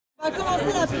va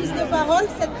commencer la prise de parole.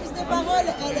 Cette prise de parole,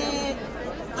 elle est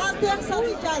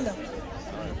intersyndicale.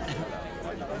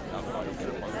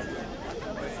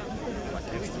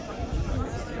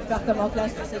 Je vais faire comme en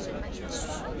classe, tu sais.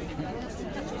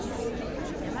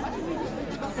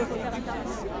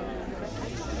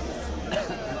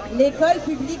 L'école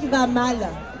publique va mal.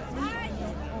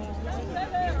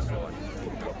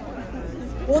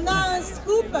 On a un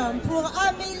scoop pour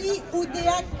Amélie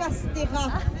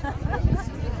Oudéa-Castéra,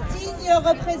 digne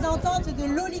représentante de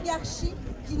l'oligarchie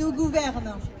qui nous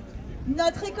gouverne.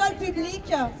 Notre école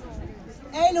publique,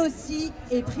 elle aussi,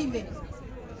 est privée.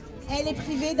 Elle est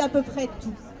privée d'à peu près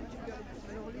tout.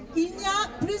 Il n'y a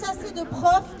plus assez de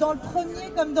profs dans le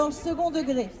premier comme dans le second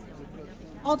degré.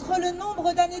 Entre le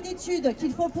nombre d'années d'études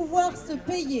qu'il faut pouvoir se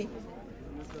payer,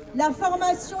 la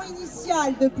formation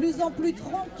initiale de plus en plus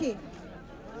tronquée,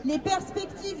 les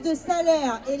perspectives de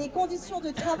salaire et les conditions de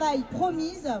travail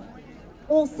promises,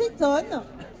 on s'étonne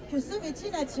que ce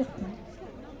métier n'attire plus.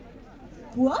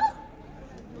 Quoi?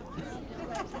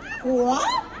 Quoi?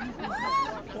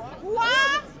 Quoi?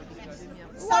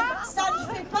 Ça ne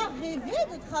fait pas rêver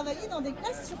de travailler dans des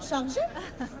classes surchargées?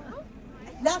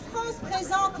 La France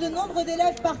présente le nombre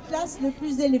d'élèves par classe le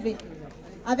plus élevé,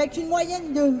 avec une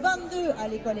moyenne de 22 à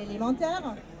l'école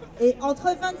élémentaire et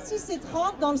entre 26 et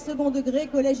 30 dans le second degré,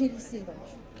 collège et lycée. Donc.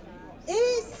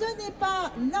 Et ce n'est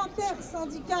pas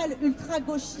l'intersyndicale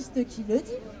ultra-gauchiste qui le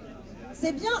dit,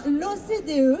 c'est bien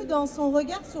l'OCDE dans son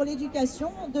regard sur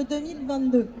l'éducation de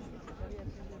 2022.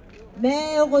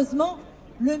 Mais heureusement,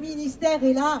 le ministère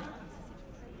est là.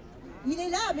 Il est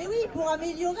là, mais oui, pour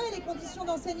améliorer les conditions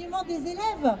d'enseignement des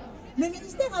élèves. Le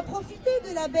ministère a profité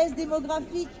de la baisse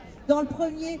démographique dans le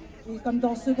premier et comme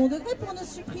dans le second degré pour ne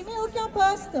supprimer aucun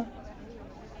poste.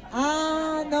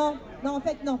 Ah non, non, en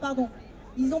fait, non, pardon.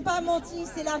 Ils n'ont pas menti,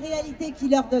 c'est la réalité qui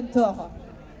leur donne tort.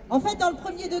 En fait, dans le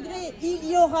premier degré, il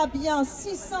y aura bien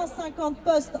 650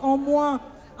 postes en moins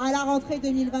à la rentrée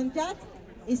 2024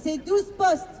 et c'est 12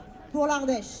 postes pour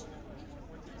l'Ardèche.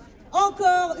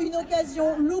 Encore une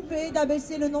occasion loupée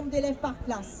d'abaisser le nombre d'élèves par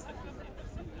classe.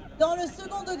 Dans le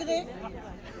second degré,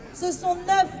 ce sont 9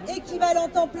 équivalents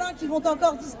temps plein qui vont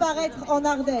encore disparaître en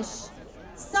Ardèche.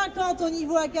 50 au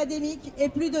niveau académique et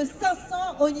plus de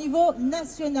 500 au niveau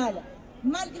national,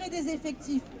 malgré des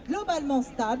effectifs globalement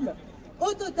stables.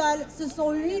 Au total, ce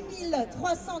sont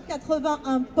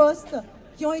 8381 postes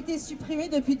qui ont été supprimés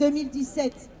depuis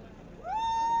 2017.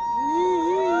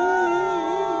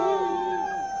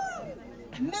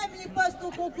 Même les postes au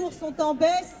concours sont en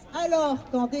baisse, alors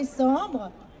qu'en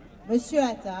décembre, M.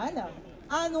 Attal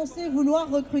a annoncé vouloir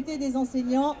recruter des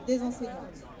enseignants, des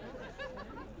enseignantes.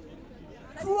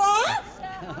 Quoi?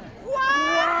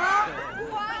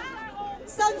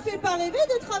 Ça ne fait pas rêver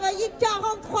de travailler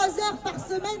 43 heures par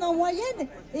semaine en moyenne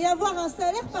et avoir un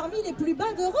salaire parmi les plus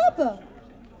bas d'Europe.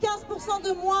 15%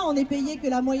 de moins on est payé que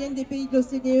la moyenne des pays de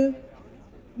l'OCDE.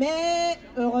 Mais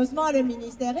heureusement, le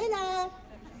ministère est là.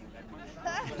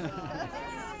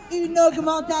 Une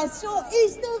augmentation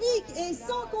historique et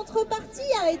sans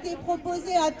contrepartie a été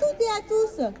proposée à toutes et à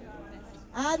tous.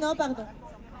 Ah non, pardon.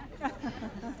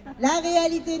 La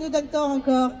réalité nous donne tort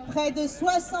encore. Près de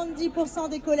 70%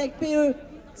 des collègues PE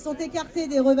sont écartés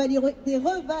des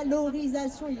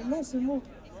revalorisations, il est long ce mot,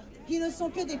 qui ne sont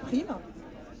que des primes.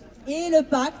 Et le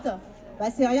pacte,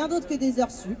 bah, c'est rien d'autre que des heures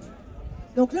sup.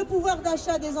 Donc le pouvoir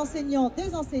d'achat des enseignants,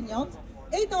 des enseignantes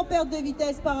est en perte de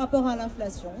vitesse par rapport à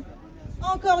l'inflation.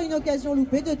 Encore une occasion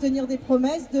loupée de tenir des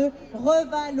promesses de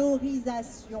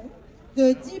revalorisation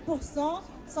de 10%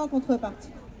 sans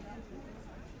contrepartie.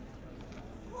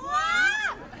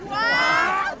 Oh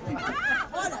là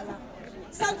là,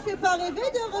 ça ne fait pas rêver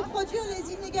de reproduire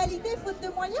les inégalités faute de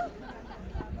moyens?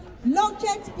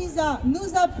 L'enquête PISA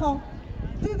nous apprend,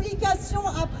 publication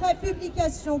après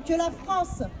publication, que la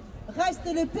France reste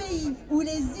le pays où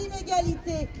les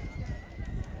inégalités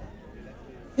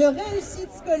de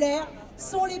réussite scolaire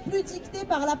sont les plus dictées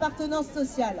par l'appartenance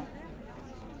sociale.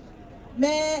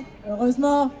 Mais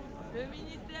heureusement,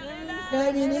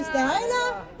 le ministère est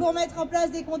là pour mettre en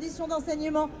place des conditions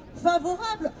d'enseignement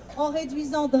favorables en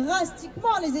réduisant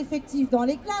drastiquement les effectifs dans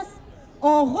les classes,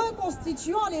 en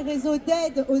reconstituant les réseaux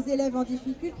d'aide aux élèves en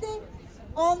difficulté,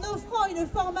 en offrant une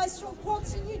formation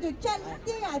continue de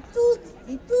qualité à toutes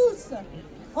et tous,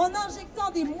 en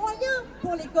injectant des moyens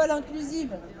pour l'école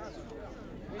inclusive.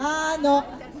 Ah non.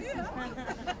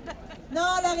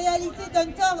 Non, la réalité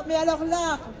donne tort, mais alors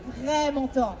là, vraiment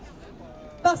tort.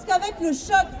 Parce qu'avec le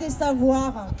choc des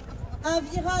savoirs, un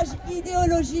virage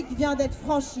idéologique vient d'être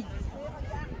franchi.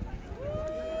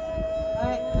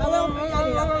 Ouais. Ah ouais, on peut y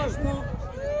aller là, franchement.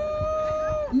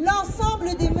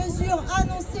 L'ensemble des mesures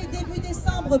annoncées début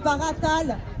décembre par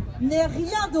Attal n'est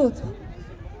rien d'autre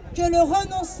que le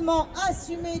renoncement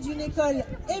assumé d'une école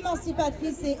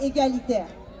émancipatrice et égalitaire.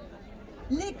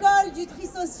 L'école du tri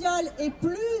social est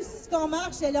plus qu'en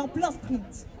marche, elle est en plein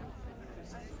sprint.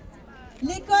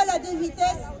 L'école à deux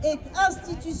vitesses est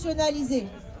institutionnalisée.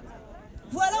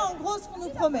 Voilà en gros ce qu'on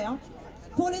nous promet.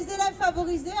 Pour les élèves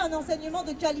favorisés, un enseignement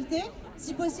de qualité,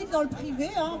 si possible dans le privé,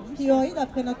 a priori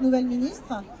d'après notre nouvelle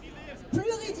ministre,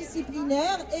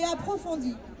 pluridisciplinaire et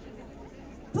approfondi.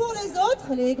 Pour les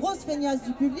autres, les grosses feignasses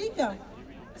du public,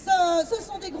 ce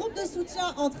sont des groupes de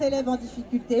soutien entre élèves en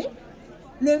difficulté,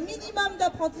 le minimum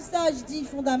d'apprentissage dit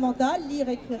fondamental, lire,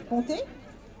 écrire, compter,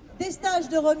 des stages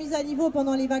de remise à niveau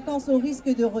pendant les vacances au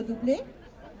risque de redoubler,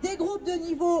 des groupes de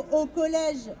niveau au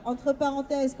collège, entre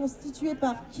parenthèses, constitués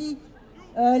par qui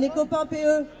les copains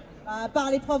PE, par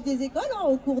les profs des écoles,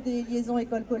 au cours des liaisons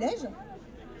école-collège.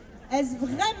 Est-ce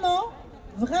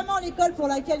vraiment l'école pour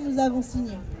laquelle nous avons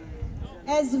signé?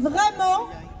 Est-ce vraiment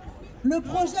le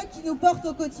projet qui nous porte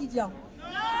au quotidien?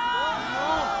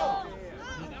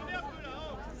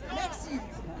 Merci.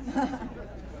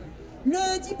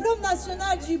 Le diplôme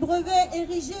national du brevet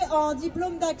érigé en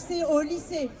diplôme d'accès au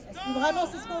lycée, est-ce que vraiment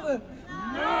c'est ce qu'on veut?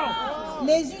 Non.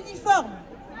 Les uniformes?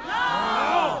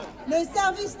 Non. Le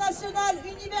service national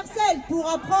universel pour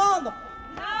apprendre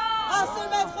à se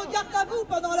mettre au garde à vous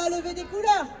pendant la levée des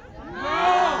couleurs?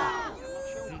 Non.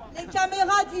 Les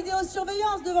caméras de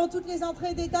vidéosurveillance devant toutes les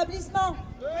entrées d'établissement?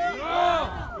 Non.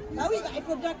 Ah oui, il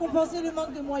faut bien compenser le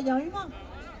manque de moyens humains.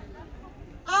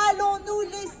 Allons-nous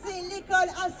laisser l'école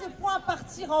à ce point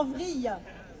partir en vrille?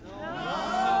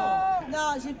 Non,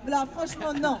 là,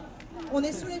 franchement, non. On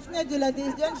est sous les fenêtres de la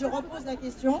DSDEN, je repose la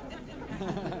question.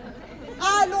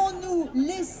 Allons-nous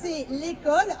laisser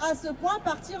l'école à ce point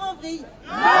partir en vrille?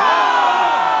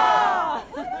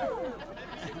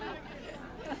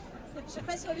 J'ai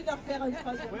presque envie de refaire une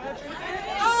phrase.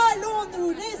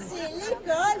 Allons-nous laisser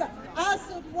l'école à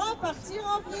ce point partir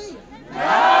en vrille?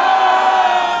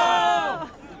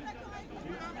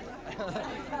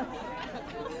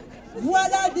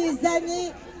 Voilà des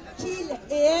années qu'il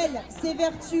et elle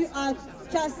s'évertuent à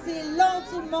casser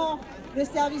lentement le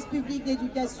service public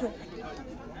d'éducation,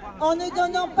 en ne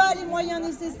donnant pas les moyens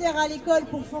nécessaires à l'école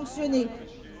pour fonctionner,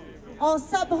 en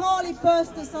sabrant les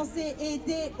postes censés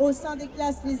aider au sein des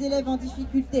classes les élèves en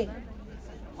difficulté,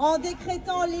 en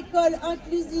décrétant l'école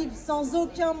inclusive sans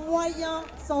aucun moyen,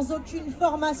 sans aucune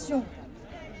formation,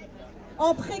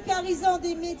 en précarisant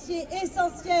des métiers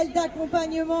essentiels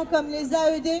d'accompagnement comme les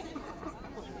AED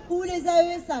ou les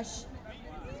AESH,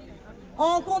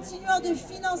 en continuant de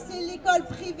financer l'école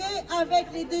privée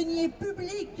avec les deniers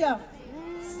publics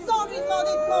sans lui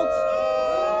demander de compte,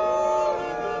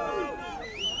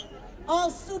 en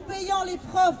sous-payant les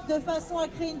profs de façon à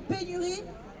créer une pénurie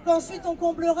qu'ensuite on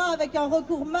comblera avec un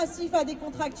recours massif à des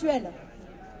contractuels,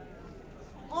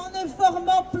 en ne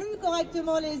formant plus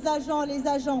correctement les agents, les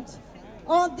agentes,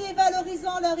 en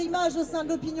dévalorisant leur image au sein de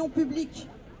l'opinion publique,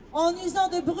 en usant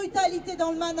de brutalité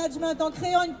dans le management, en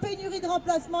créant une pénurie de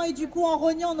remplacement et du coup en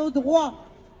rognant nos droits.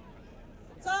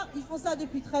 Ça, ils font ça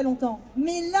depuis très longtemps.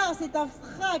 Mais là, c'est un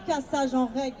fracassage en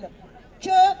règle que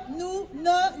nous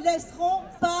ne laisserons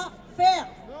pas faire.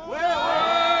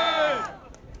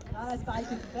 Ah, c'est pareil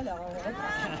que tout à l'heure.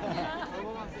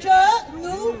 Que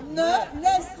nous ne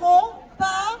laisserons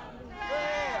pas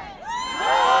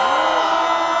faire.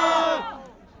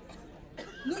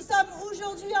 Nous sommes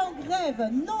aujourd'hui en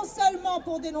grève, non seulement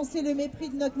pour dénoncer le mépris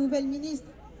de notre nouvelle ministre,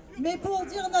 mais pour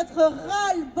dire notre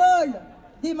ras-le-bol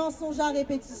des mensonges à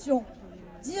répétition.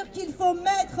 Dire qu'il faut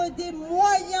mettre des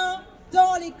moyens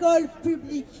dans l'école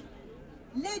publique.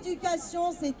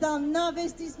 L'éducation, c'est un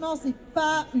investissement, c'est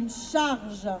pas une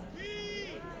charge.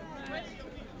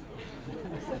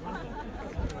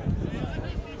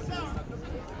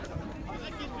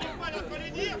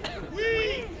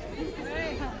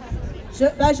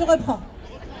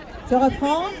 Je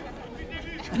reprends.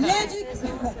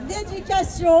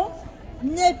 L'éducation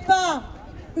n'est pas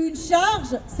une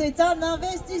charge, c'est un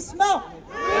investissement.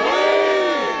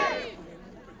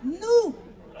 Nous,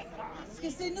 parce que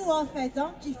c'est nous en fait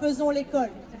qui faisons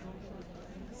l'école.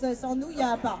 Sans nous, il n'y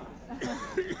a pas.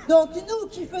 Donc nous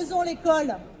qui faisons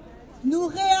l'école, nous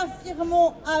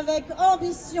réaffirmons avec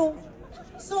ambition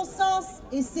son sens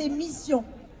et ses missions.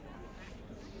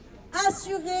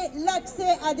 Assurer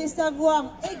l'accès à des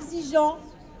savoirs exigeants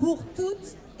pour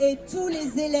toutes et tous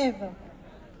les élèves.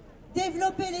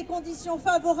 Développer les conditions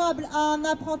favorables à un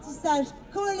apprentissage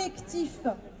collectif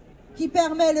qui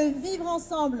permet le vivre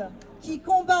ensemble, qui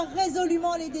combat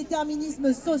résolument les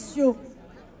déterminismes sociaux.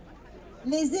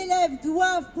 Les élèves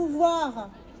doivent pouvoir,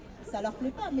 ça leur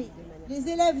plaît pas, mais Les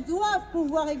élèves doivent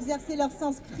pouvoir exercer leur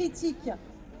sens critique,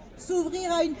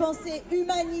 s'ouvrir à une pensée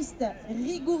humaniste,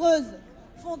 rigoureuse,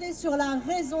 fondée sur la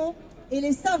raison et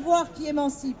les savoirs qui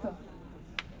émancipent.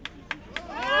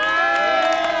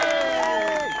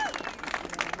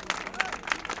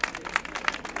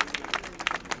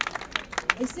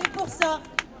 Et c'est pour ça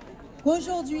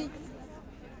qu'aujourd'hui,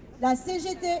 la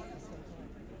CGT,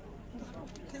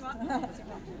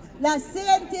 la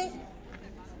CNT,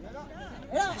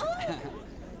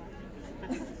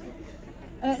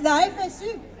 la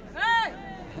FSU,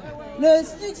 le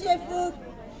SNUDIFO,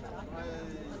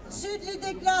 Sud Lutte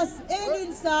des classes et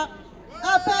l'UNSA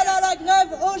appellent à la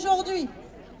grève aujourd'hui.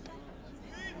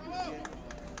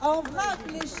 En vrac,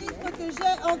 les chiffres que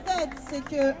j'ai en tête, c'est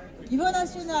que niveau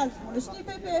national, pour le SNUP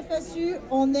et FSU,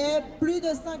 on est plus de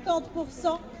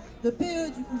 50% de PE,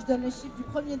 du coup je donne les chiffres du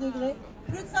premier degré,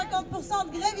 plus de 50%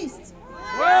 de grévistes.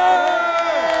 Ouais!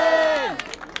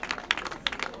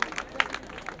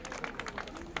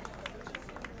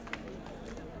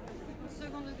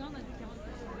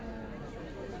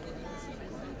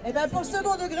 Et bien pour le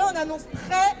second degré, on annonce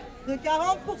près de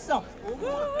 40%.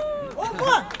 Au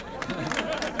moins.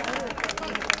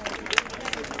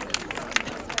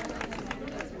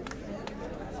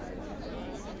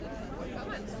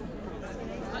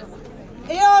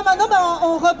 Et maintenant,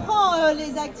 on reprend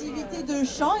les activités de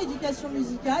chant, éducation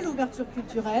musicale, ouverture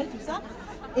culturelle, tout ça.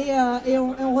 Et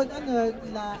on redonne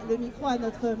le micro à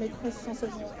notre maîtresse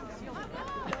chansonnière.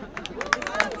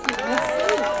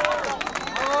 Merci.